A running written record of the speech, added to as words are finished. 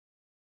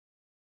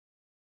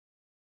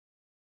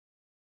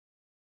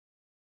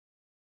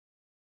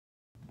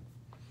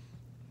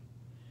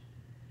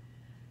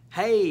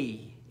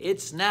Hey,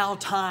 it's now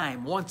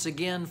time once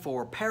again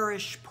for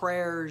Parish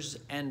Prayers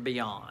and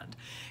Beyond.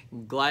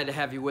 Glad to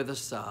have you with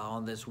us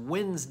on this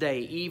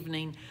Wednesday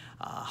evening.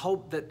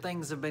 Hope that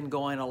things have been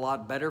going a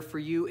lot better for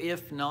you.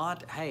 If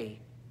not, hey,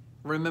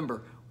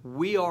 remember,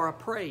 we are a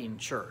praying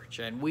church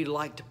and we'd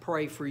like to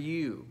pray for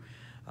you.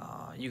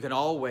 You can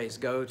always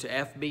go to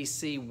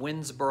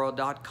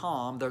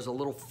fbcwinnsboro.com. There's a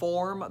little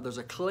form, there's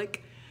a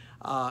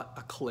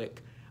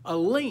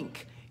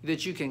link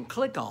that you can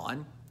click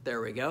on. There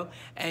we go.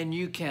 And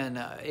you can,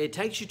 it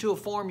takes you to a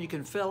form you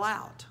can fill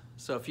out.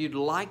 So if you'd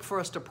like for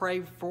us to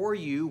pray for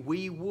you,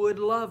 we would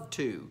love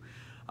to.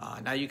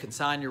 Now you can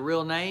sign your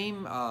real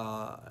name.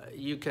 Now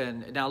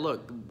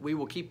look, we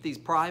will keep these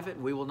private.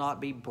 We will not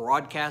be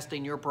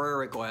broadcasting your prayer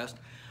request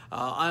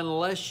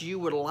unless you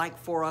would like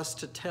for us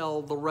to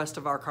tell the rest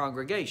of our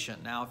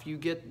congregation. Now if you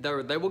get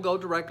there, they will go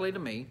directly to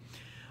me.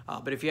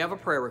 But if you have a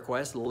prayer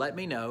request, let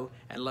me know,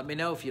 and let me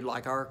know if you'd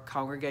like our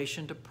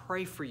congregation to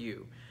pray for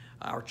you,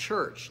 our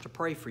church to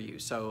pray for you.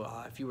 So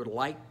if you would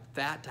like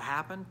that to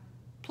happen,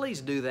 please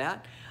do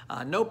that.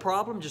 No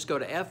problem. Just go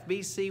to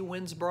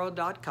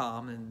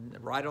fbcwinnsboro.com, and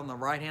right on the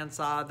right-hand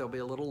side, there'll be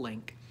a little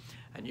link,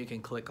 and you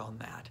can click on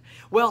that.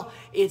 Well,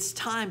 it's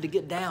time to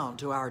get down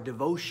to our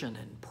devotion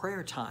and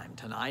prayer time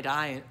tonight.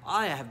 I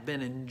have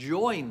been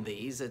enjoying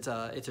these. It's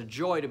a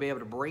joy to be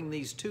able to bring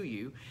these to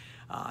you,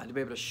 to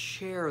be able to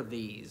share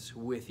these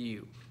with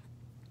you.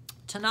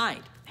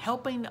 Tonight,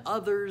 helping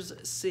others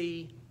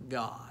see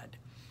God.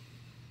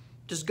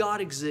 Does God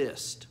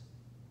exist?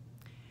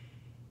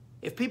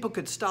 If people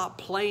could stop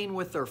playing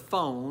with their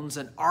phones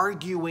and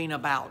arguing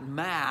about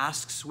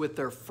masks with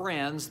their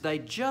friends, they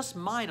just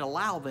might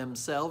allow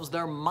themselves,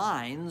 their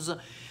minds,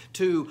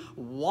 to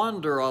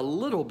wander a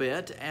little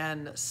bit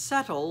and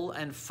settle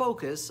and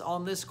focus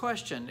on this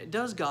question: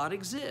 does God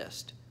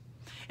exist?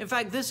 In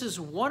fact, this is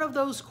one of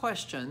those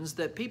questions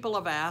that people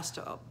have asked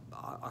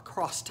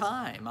across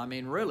time. I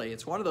mean, really,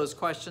 it's one of those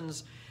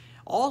questions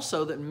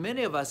also that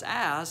many of us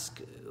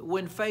ask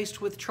when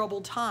faced with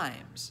troubled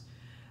times,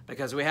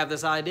 because we have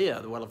this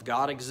idea that, well, if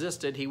God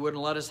existed, he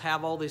wouldn't let us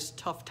have all these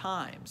tough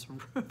times.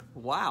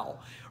 Wow,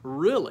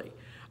 really?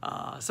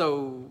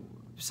 So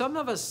some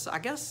of us, I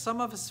guess some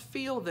of us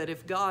feel that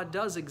if God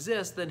does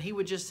exist, then he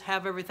would just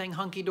have everything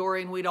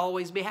hunky-dory and we'd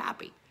always be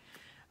happy.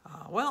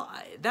 Well,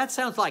 that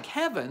sounds like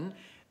heaven,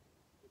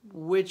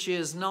 which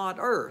is not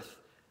earth.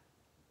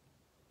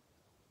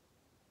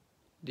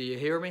 Do you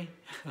hear me?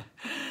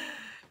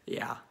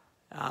 Yeah,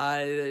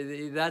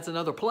 that's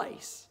another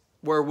place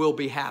where we'll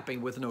be happy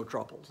with no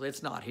troubles.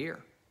 It's not here.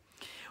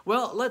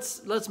 Well,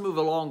 let's move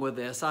along with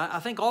this. I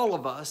think all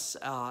of us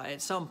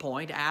at some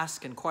point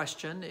ask and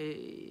question,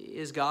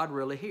 is God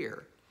really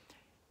here?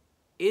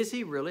 Is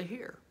he really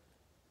here?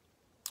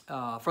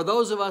 For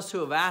those of us who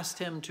have asked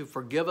him to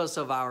forgive us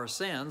of our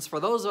sins, for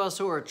those of us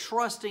who are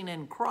trusting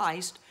in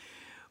Christ,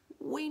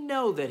 we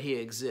know that he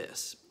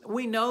exists.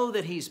 We know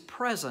that he's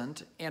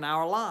present in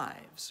our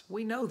lives.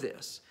 We know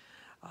this.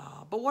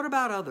 But what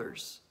about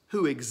others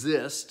who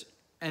exist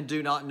and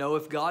do not know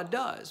if God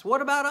does?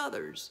 What about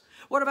others?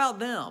 What about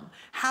them?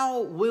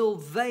 How will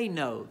they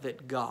know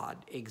that God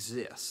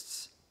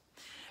exists?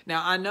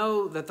 Now, I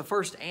know that the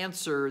first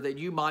answer that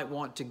you might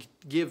want to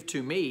give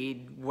to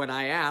me when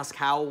I ask,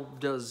 how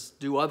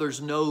do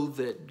others know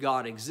that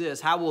God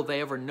exists? How will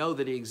they ever know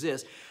that he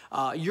exists?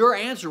 Your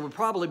answer would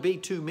probably be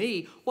to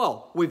me,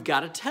 well, we've got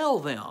to tell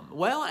them.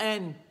 Well,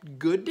 and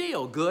good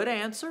deal, good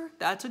answer.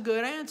 That's a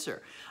good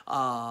answer.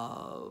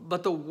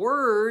 But the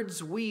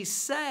words we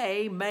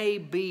say may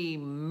be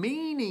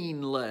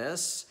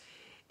meaningless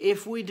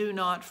if we do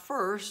not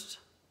first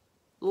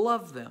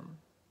love them.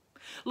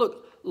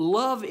 Look,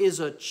 love is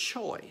a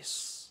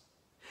choice.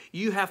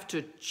 You have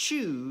to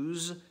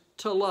choose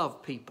to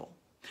love people.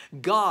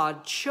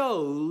 God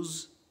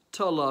chose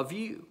to love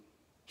you.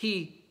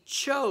 He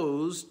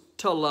chose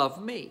to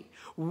love me.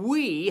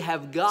 We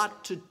have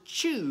got to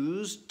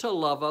choose to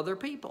love other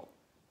people.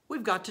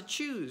 We've got to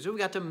choose. We've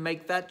got to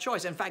make that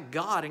choice. In fact,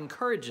 God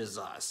encourages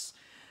us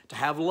to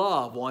have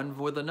love one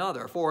with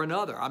another, for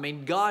another. I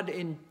mean, God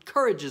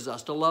encourages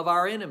us to love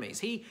our enemies.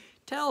 He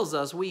tells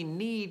us we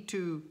need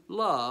to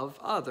love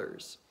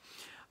others.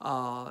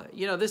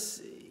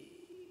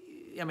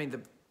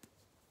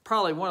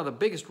 Probably one of the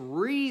biggest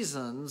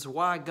reasons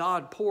why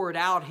God poured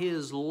out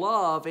his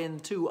love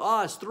into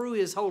us through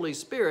his Holy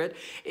Spirit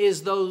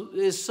is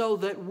so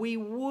that we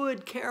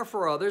would care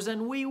for others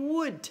and we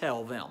would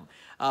tell them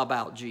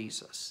about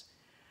Jesus.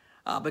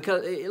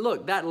 Because,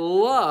 look, that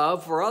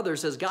love for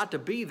others has got to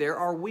be there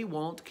or we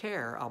won't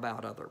care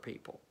about other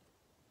people.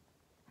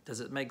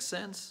 Does it make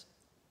sense?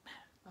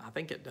 I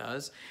think it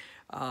does.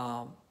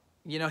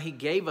 He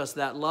gave us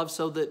that love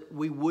so that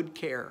we would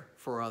care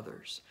for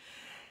others.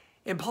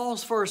 In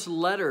Paul's first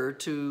letter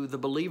to the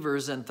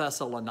believers in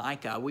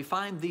Thessalonica, we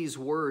find these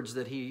words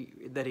that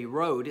he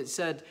wrote. It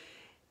said,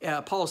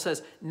 Paul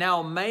says,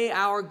 "Now may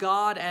our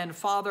God and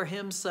Father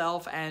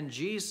himself and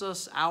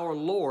Jesus our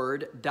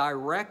Lord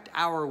direct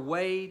our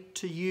way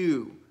to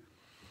you."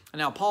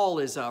 Now, Paul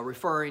is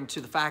referring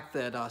to the fact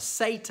that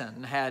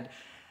Satan had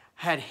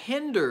had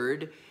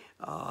hindered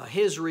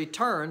his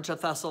return to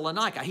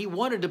Thessalonica. He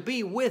wanted to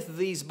be with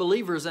these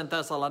believers in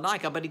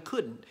Thessalonica, but he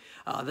couldn't.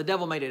 The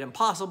devil made it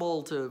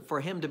impossible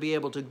for him to be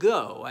able to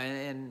go.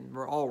 And in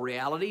all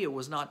reality, it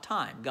was not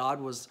time.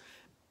 God was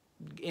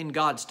in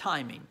God's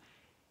timing.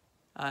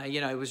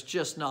 It was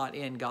just not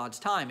in God's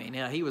timing.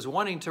 He was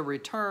wanting to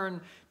return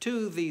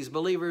to these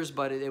believers,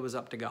 but it was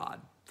up to God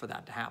for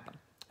that to happen.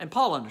 And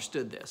Paul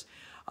understood this.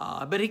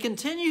 But he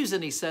continues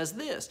and he says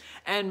this,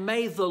 "And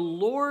may the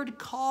Lord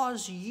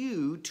cause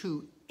you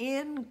to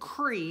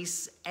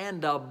increase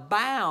and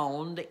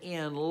abound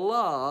in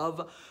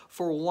love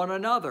for one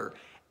another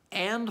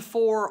and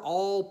for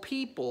all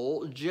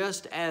people,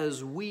 just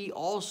as we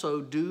also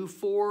do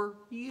for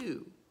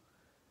you."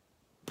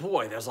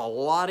 Boy, there's a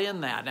lot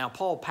in that. Now,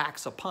 Paul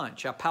packs a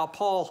punch.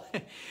 Paul,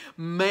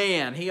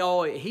 man,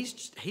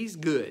 he's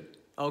good.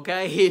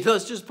 Okay,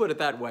 let's just put it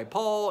that way.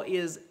 Paul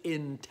is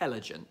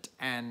intelligent,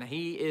 and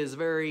he is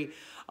very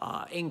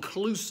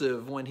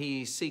inclusive when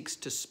he seeks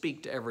to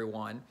speak to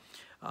everyone,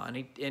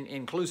 and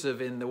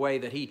inclusive in the way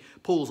that he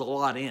pulls a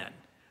lot in,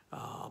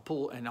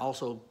 and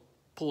also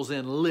pulls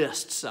in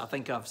lists. I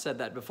think I've said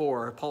that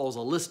before. Paul's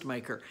a list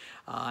maker,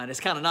 and it's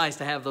kind of nice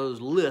to have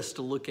those lists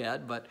to look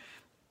at, but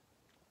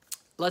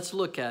let's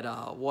look at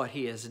what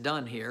he has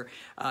done here.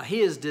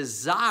 He is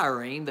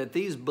desiring that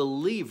these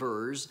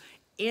believers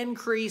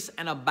increase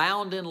and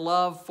abound in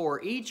love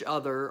for each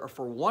other, or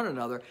for one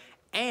another,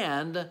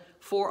 and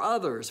for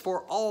others,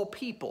 for all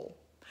people.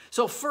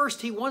 So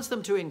first, he wants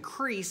them to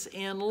increase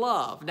in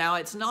love. Now,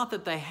 it's not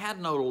that they had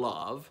no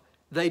love.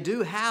 They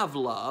do have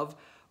love,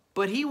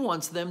 but he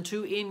wants them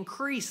to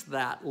increase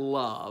that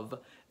love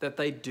that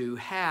they do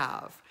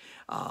have.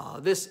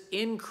 This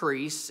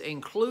increase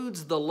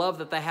includes the love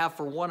that they have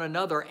for one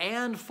another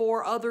and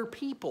for other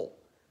people.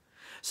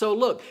 So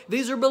look,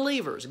 these are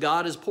believers.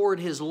 God has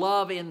poured his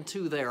love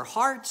into their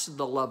hearts.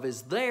 The love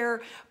is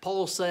there.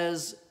 Paul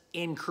says,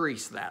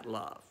 increase that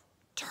love.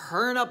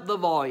 Turn up the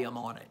volume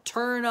on it.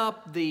 Turn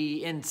up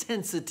the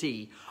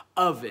intensity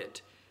of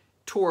it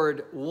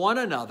toward one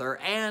another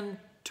and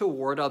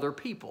toward other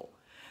people.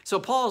 So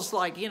Paul's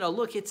like,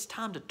 look, it's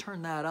time to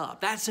turn that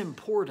up. That's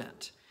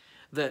important,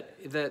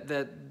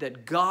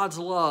 that God's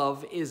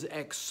love is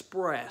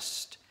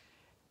expressed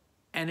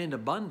and in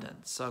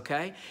abundance,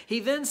 okay? He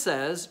then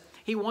says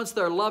he wants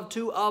their love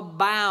to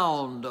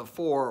abound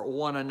for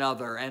one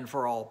another and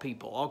for all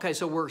people. Okay,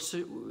 so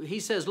he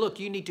says, look,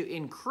 you need to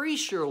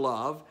increase your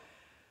love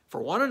for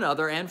one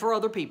another and for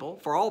other people,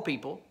 for all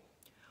people,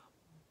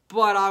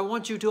 but I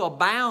want you to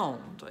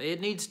abound. It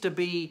needs to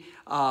be,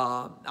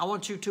 I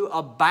want you to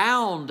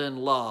abound in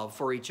love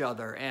for each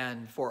other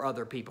and for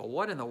other people.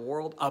 What in the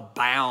world?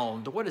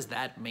 Abound. What does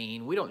that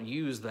mean? We don't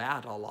use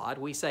that a lot.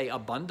 We say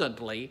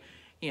abundantly,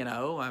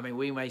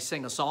 we may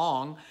sing a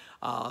song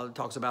that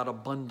talks about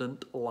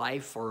abundant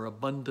life or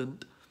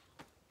abundant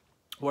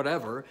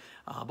whatever.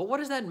 But what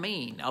does that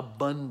mean?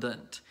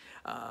 Abundant.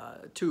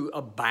 To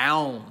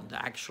abound,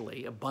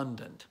 actually,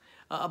 abundant.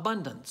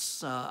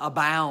 Abundance,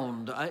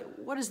 abound.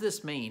 What does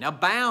this mean?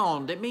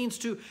 Abound, it means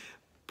to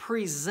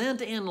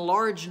present in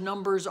large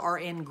numbers or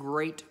in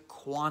great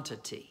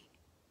quantity.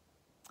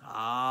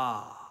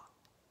 Abound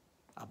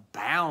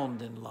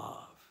in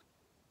love.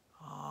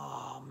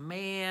 Oh,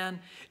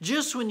 man.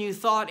 Just when you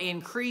thought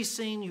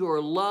increasing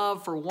your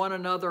love for one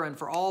another and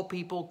for all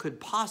people could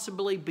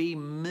possibly be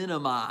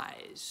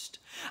minimized.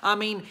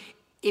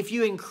 If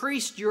you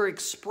increased your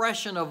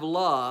expression of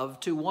love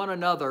to one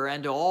another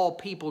and to all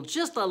people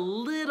just a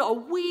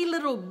wee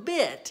little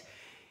bit,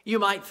 you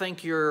might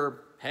think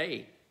you're,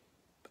 hey,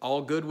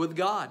 all good with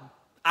God.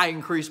 I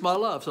increased my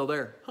love, so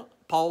there.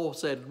 Paul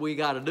said, we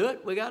got to do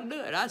it. We got to do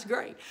it. That's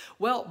great.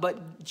 Well,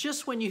 but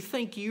just when you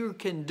think you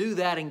can do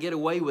that and get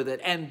away with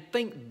it and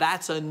think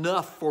that's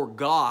enough for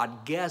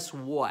God, guess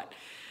what?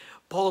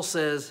 Paul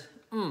says,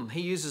 he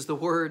uses the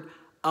word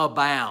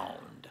abound.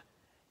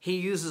 He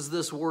uses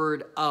this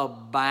word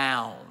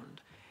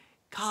abound.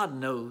 God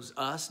knows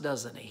us,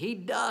 doesn't he? He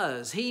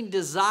does. He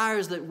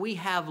desires that we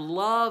have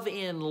love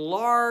in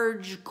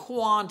large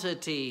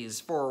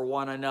quantities for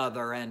one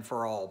another and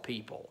for all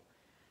people.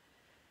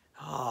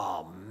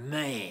 Oh,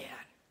 man.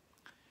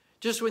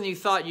 Just when you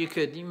thought you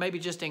could maybe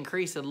just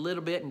increase a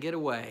little bit and get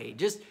away.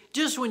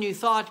 Just when you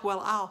thought,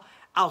 well,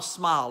 I'll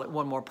smile at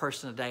one more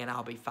person a day and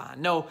I'll be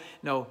fine. No,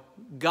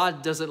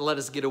 God doesn't let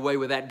us get away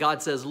with that.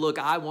 God says, look,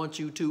 I want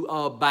you to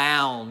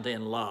abound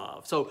in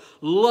love. So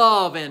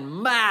love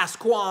in mass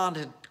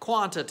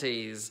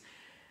quantities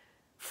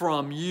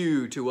from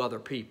you to other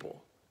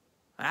people.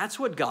 That's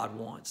what God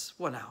wants.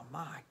 Well, now,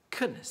 my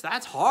goodness,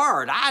 that's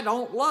hard. I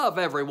don't love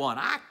everyone.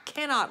 I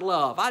cannot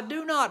love. I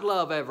do not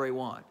love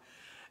everyone.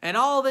 And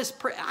all this,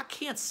 I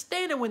can't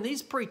stand it when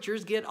these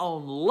preachers get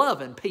on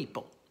loving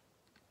people.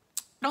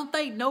 Don't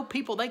they know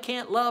people they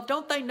can't love?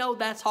 Don't they know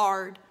that's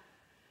hard?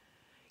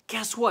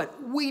 Guess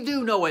what? We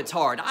do know it's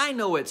hard. I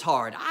know it's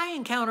hard. I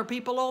encounter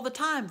people all the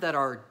time that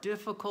are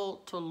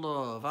difficult to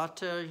love. I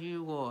tell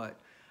you what.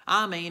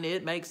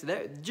 It makes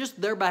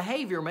just their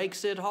behavior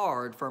makes it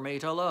hard for me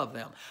to love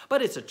them.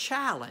 But it's a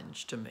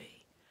challenge to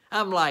me.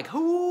 I'm like,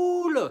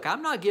 ooh, look,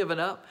 I'm not giving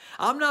up.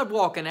 I'm not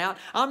walking out.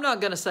 I'm not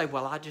going to say,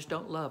 well, I just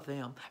don't love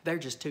them. They're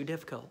just too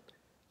difficult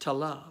to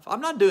love.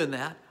 I'm not doing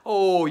that.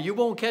 Oh, you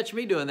won't catch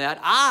me doing that.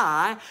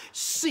 I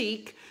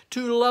seek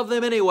to love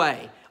them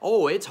anyway.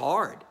 Oh, it's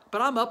hard,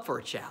 but I'm up for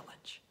a challenge.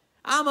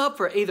 I'm up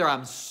for either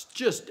I'm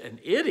just an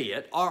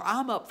idiot or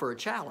I'm up for a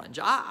challenge.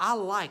 I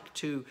like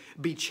to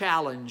be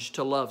challenged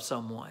to love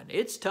someone.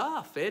 It's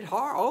tough. It's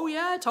hard. Oh,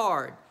 yeah, it's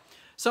hard.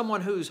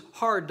 Someone who's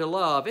hard to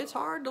love, it's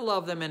hard to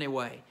love them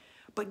anyway.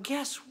 But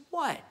guess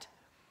what?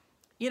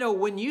 You know,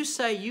 when you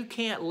say you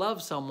can't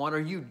love someone or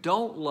you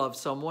don't love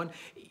someone,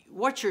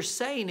 what you're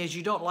saying is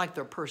you don't like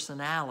their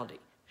personality.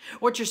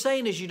 What you're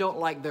saying is you don't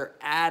like their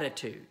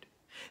attitude.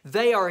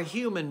 They are a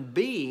human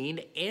being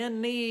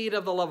in need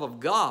of the love of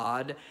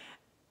God.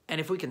 And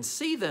if we can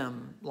see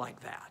them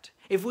like that,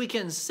 if we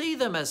can see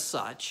them as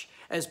such,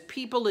 as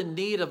people in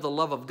need of the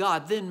love of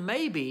God, then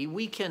maybe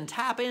we can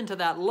tap into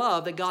that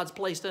love that God's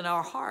placed in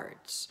our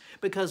hearts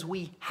because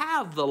we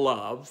have the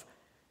love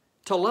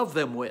to love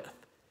them with.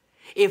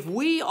 If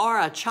we are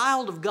a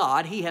child of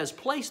God, He has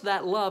placed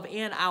that love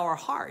in our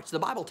hearts. The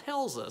Bible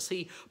tells us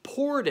He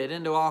poured it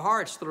into our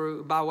hearts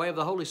by way of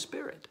the Holy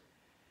Spirit.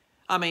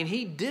 I mean,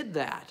 He did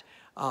that.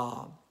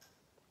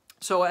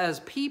 So as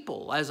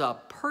people, as a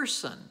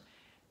person,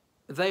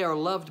 they are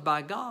loved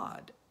by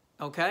God.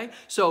 Okay?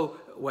 So,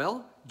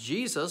 well,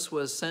 Jesus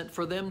was sent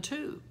for them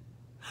too.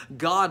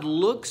 God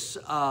looks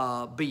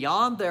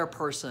beyond their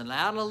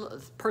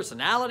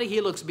personality.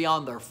 He looks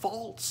beyond their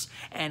faults,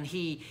 and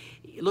He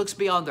looks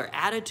beyond their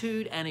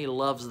attitude, and He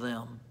loves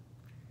them.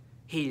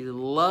 He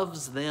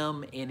loves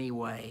them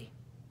anyway.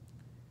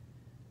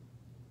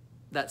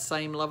 That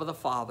same love of the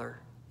Father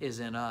is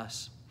in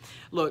us.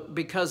 Look,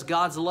 because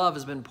God's love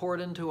has been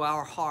poured into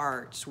our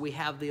hearts, we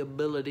have the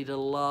ability to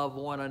love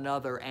one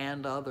another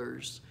and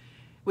others.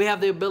 We have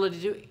the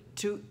ability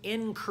to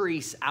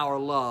increase our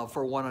love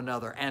for one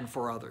another and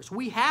for others.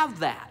 We have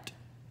that.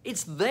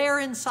 It's there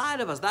inside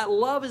of us. That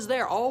love is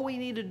there. All we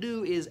need to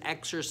do is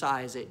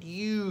exercise it,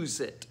 use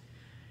it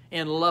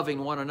in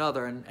loving one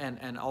another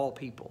and all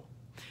people.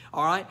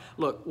 All right?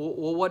 Look,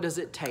 well, what does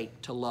it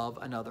take to love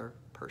another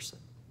person?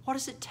 What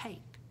does it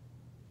take?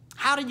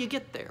 How do you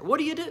get there? What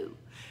do you do?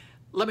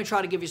 Let me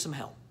try to give you some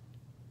help.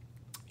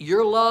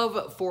 Your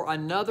love for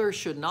another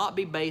should not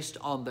be based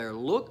on their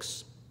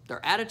looks,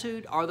 their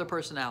attitude, or their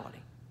personality.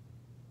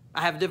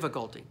 I have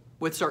difficulty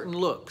with certain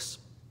looks,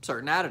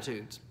 certain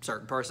attitudes,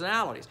 certain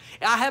personalities.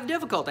 I have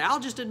difficulty. I'll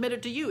just admit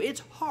it to you.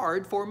 It's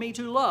hard for me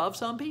to love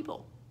some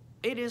people.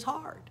 It is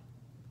hard.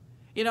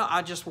 You know,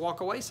 I just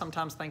walk away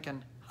sometimes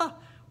thinking,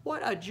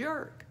 what a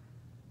jerk.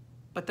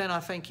 But then I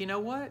think, you know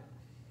what?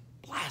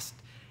 Blessed.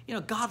 You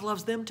know, God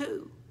loves them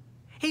too.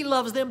 He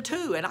loves them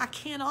too. And I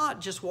cannot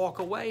just walk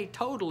away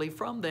totally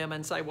from them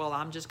and say, well,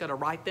 I'm just going to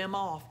write them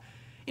off.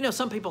 You know,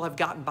 some people have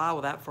gotten by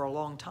with that for a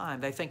long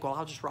time. They think, well,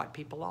 I'll just write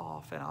people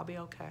off and I'll be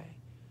okay.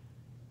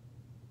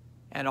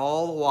 And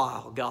all the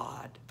while,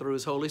 God, through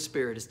His Holy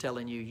Spirit, is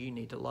telling you, you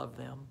need to love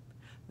them.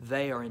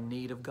 They are in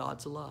need of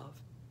God's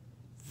love.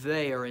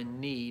 They are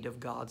in need of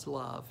God's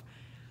love.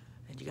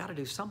 And you got to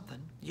do something.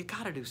 You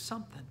got to do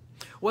something.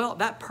 Well,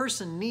 that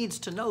person needs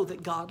to know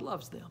that God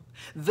loves them.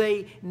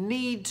 They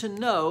need to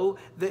know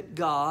that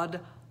God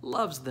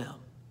loves them.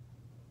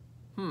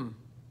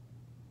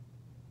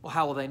 Well,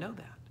 how will they know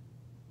that?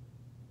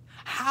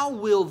 How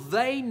will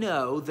they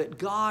know that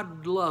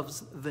God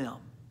loves them?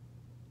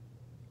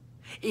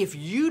 If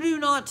you do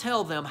not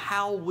tell them,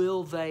 how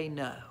will they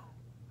know?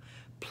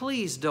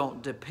 Please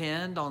don't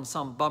depend on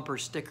some bumper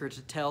sticker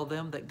to tell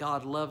them that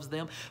God loves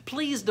them.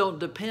 Please don't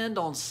depend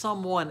on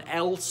someone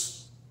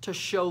else to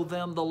show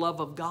them the love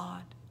of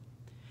God.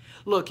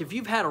 Look, if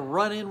you've had a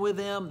run-in with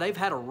them, they've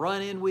had a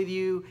run-in with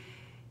you,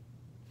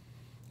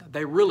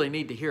 they really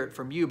need to hear it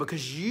from you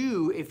because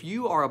you, if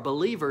you are a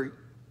believer,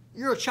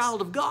 you're a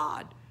child of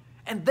God.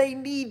 And they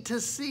need to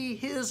see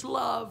His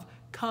love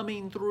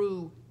coming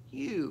through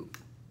you,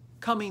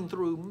 coming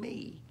through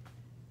me.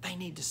 They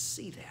need to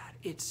see that.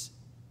 It's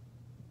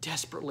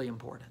desperately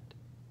important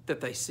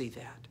that they see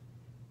that,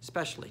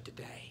 especially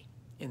today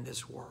in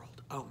this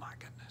world. Oh my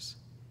goodness.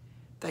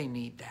 They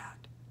need that.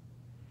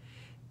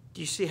 Do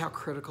you see how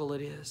critical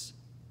it is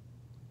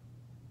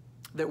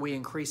that we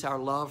increase our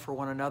love for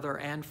one another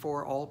and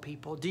for all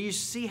people? Do you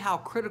see how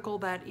critical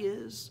that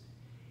is?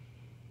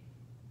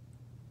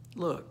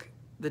 Look,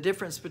 the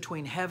difference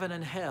between heaven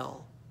and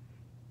hell,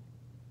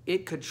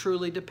 it could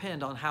truly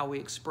depend on how we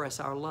express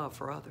our love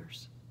for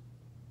others.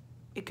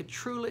 It could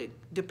truly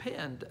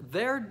depend.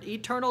 Their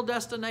eternal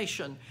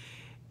destination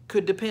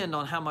could depend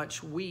on how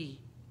much we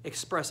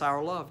express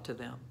our love to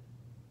them.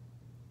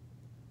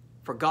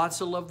 For God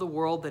so loved the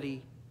world that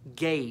He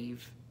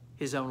gave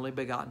His only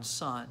begotten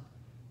Son,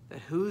 that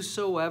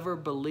whosoever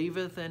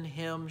believeth in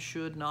Him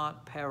should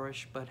not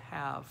perish but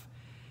have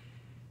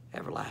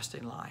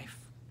everlasting life.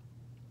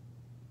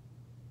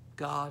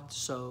 God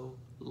so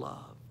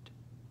loved.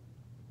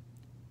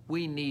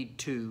 We need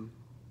to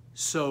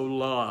so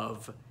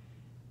love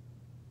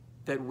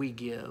that we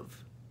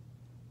give.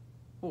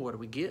 Well, what do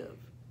we give?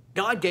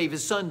 God gave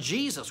His Son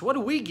Jesus. What do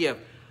we give?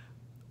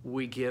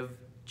 We give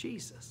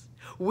Jesus.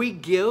 We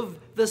give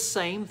the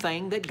same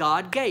thing that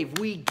God gave.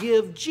 We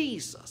give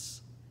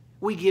Jesus.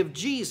 We give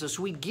Jesus.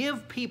 We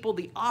give people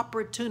the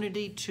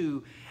opportunity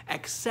to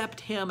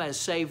accept Him as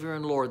Savior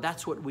and Lord.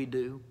 That's what we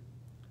do.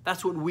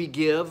 That's what we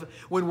give.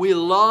 When we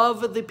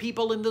love the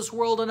people in this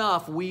world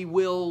enough, we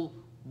will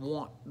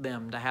want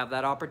them to have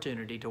that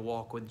opportunity to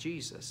walk with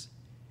Jesus.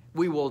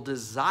 We will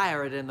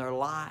desire it in their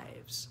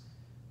lives.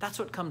 That's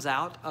what comes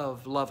out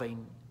of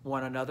loving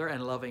one another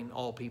and loving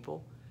all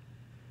people.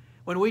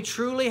 When we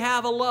truly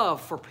have a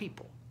love for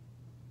people,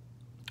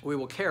 we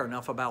will care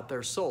enough about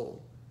their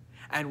soul,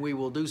 and we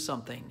will do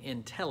something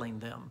in telling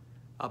them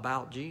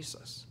about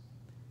Jesus.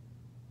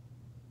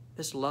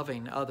 This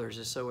loving others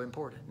is so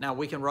important. Now,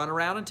 we can run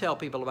around and tell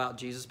people about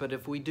Jesus, but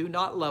if we do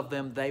not love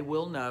them, they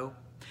will know,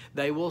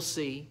 they will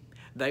see,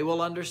 they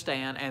will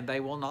understand, and they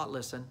will not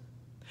listen.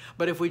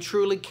 But if we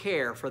truly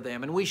care for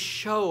them and we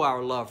show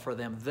our love for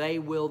them, they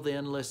will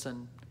then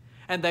listen,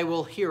 and they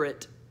will hear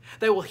it.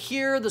 They will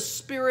hear the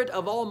Spirit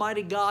of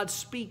Almighty God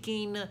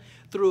speaking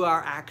through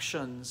our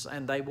actions,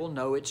 and they will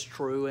know it's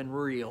true and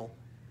real.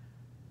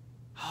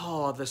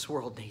 Oh, this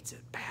world needs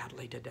it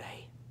badly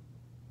today.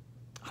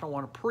 I don't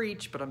want to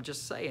preach, but I'm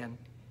just saying,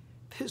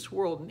 this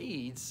world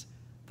needs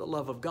the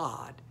love of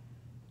God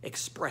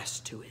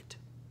expressed to it.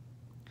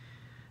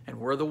 And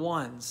we're the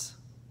ones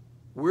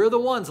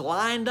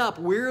lined up.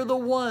 We're the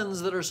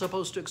ones that are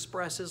supposed to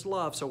express His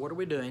love. So what are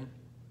we doing?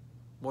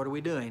 What are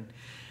we doing?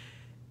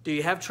 Do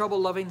you have trouble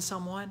loving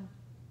someone?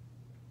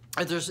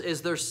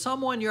 Is there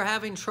someone you're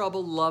having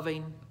trouble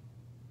loving?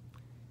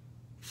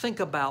 Think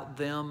about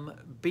them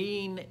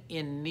being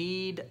in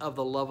need of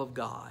the love of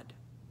God.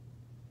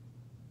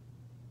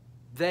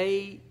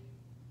 They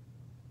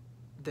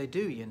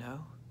do, you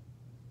know.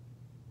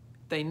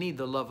 They need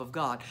the love of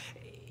God.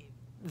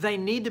 They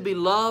need to be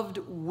loved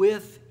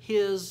with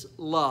His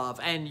love.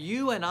 And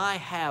you and I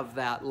have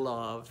that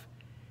love.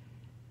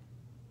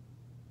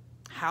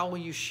 How will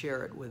you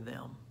share it with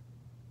them?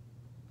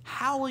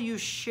 How will you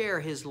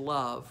share His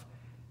love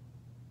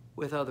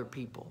with other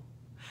people?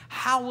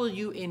 How will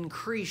you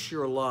increase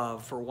your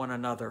love for one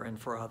another and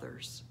for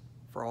others,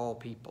 for all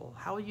people?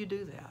 How will you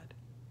do that?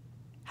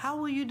 How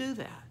will you do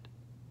that?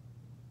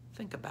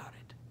 Think about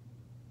it.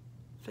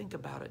 Think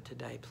about it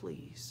today,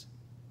 please.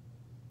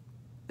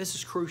 This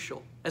is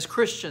crucial. As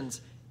Christians,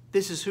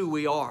 this is who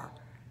we are.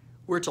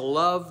 We're to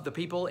love the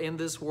people in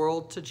this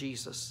world to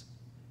Jesus.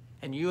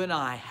 And you and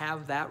I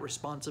have that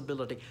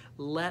responsibility.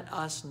 Let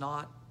us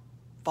not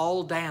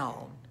fall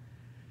down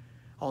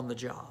on the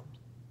job.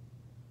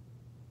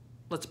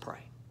 Let's pray.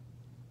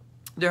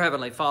 Dear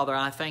Heavenly Father,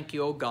 I thank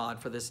you, oh God,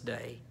 for this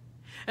day.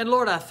 And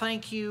Lord, I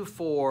thank you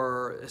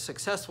for a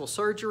successful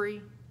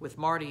surgery with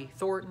Marty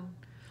Thornton.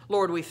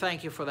 Lord, we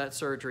thank you for that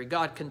surgery.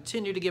 God,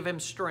 continue to give him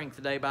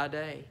strength day by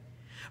day.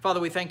 Father,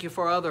 we thank you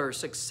for other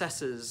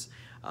successes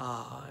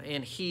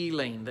in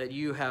healing that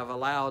you have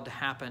allowed to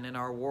happen in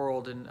our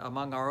world and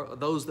among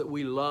those that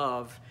we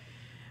love.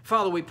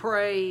 Father, we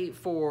pray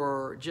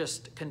for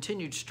just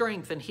continued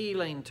strength and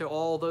healing to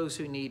all those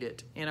who need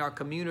it in our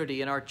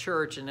community, in our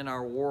church, and in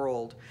our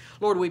world.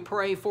 Lord, we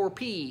pray for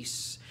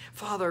peace.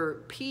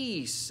 Father,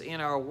 peace in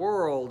our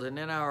world and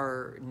in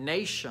our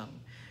nation.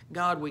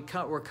 God,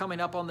 we're coming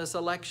up on this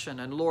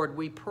election, and Lord,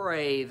 we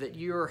pray that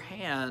your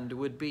hand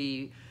would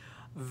be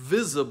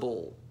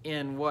visible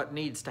in what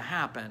needs to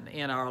happen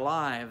in our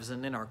lives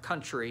and in our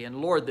country. And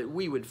Lord, that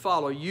we would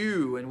follow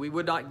you and we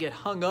would not get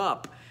hung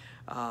up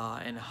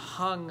and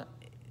hung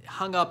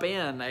up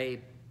in a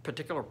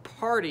particular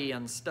party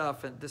and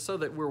stuff, and so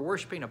that we're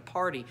worshiping a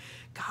party.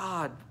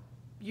 God,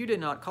 you did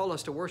not call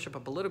us to worship a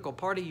political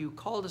party. You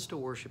called us to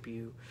worship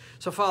you.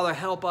 So, Father,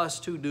 help us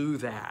to do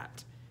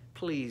that.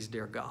 Please,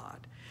 dear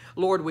God.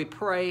 Lord, we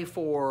pray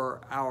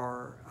for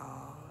our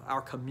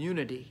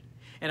community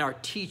and our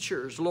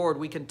teachers. Lord,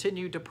 we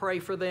continue to pray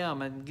for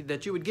them and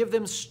that you would give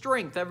them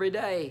strength every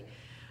day.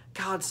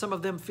 God, some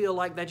of them feel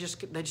like they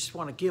just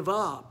want to give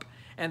up.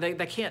 And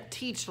they can't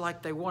teach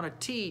like they want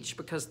to teach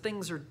because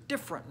things are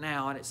different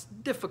now and it's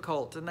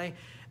difficult. And they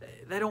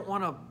don't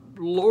want to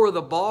lower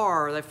the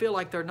bar. They feel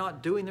like they're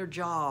not doing their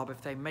job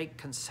if they make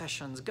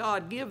concessions.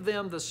 God, give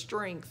them the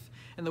strength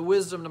and the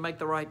wisdom to make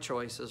the right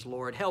choices,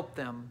 Lord. Help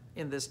them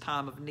in this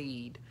time of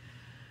need.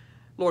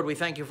 Lord, we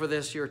thank you for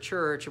this, your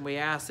church, and we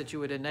ask that you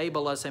would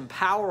enable us,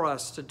 empower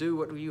us to do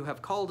what you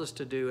have called us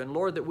to do. And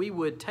Lord, that we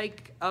would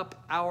take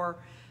up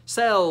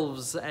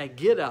ourselves and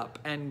get up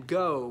and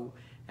go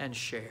and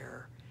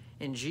share.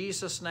 In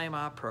Jesus' name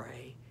I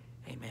pray,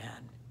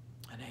 amen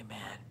and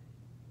amen.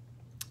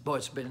 Boy,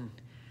 it's been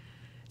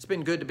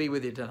good to be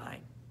with you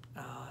tonight.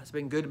 It's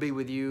been good to be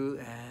with you,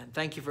 and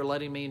thank you for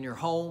letting me in your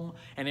home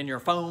and in your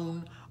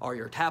phone or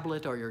your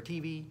tablet or your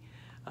TV.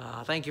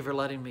 Thank you for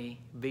letting me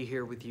be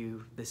here with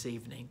you this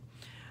evening.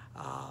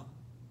 I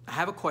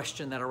have a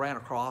question that I ran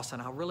across,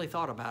 and I really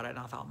thought about it, and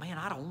I thought, man,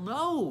 I don't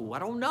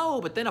know.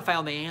 But then I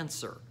found the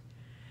answer.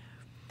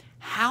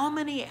 How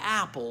many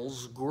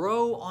apples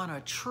grow on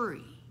a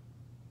tree?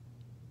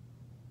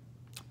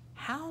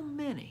 How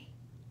many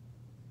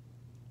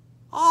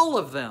All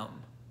of them.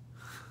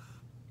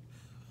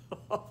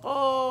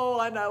 Oh,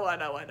 I know.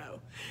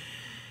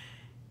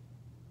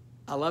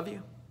 I love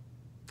you.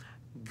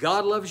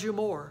 God loves you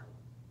more.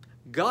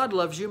 God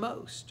loves you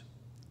most.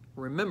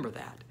 Remember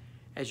that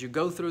as you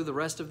go through the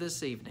rest of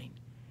this evening,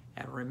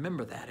 and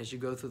remember that as you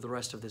go through the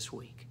rest of this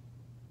week.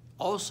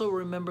 Also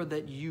remember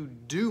that you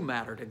do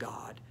matter to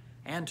God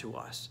and to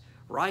us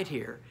right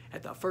here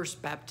at the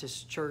First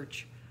Baptist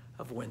Church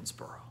of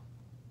Winnsboro.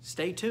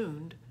 Stay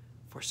tuned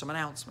for some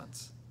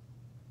announcements.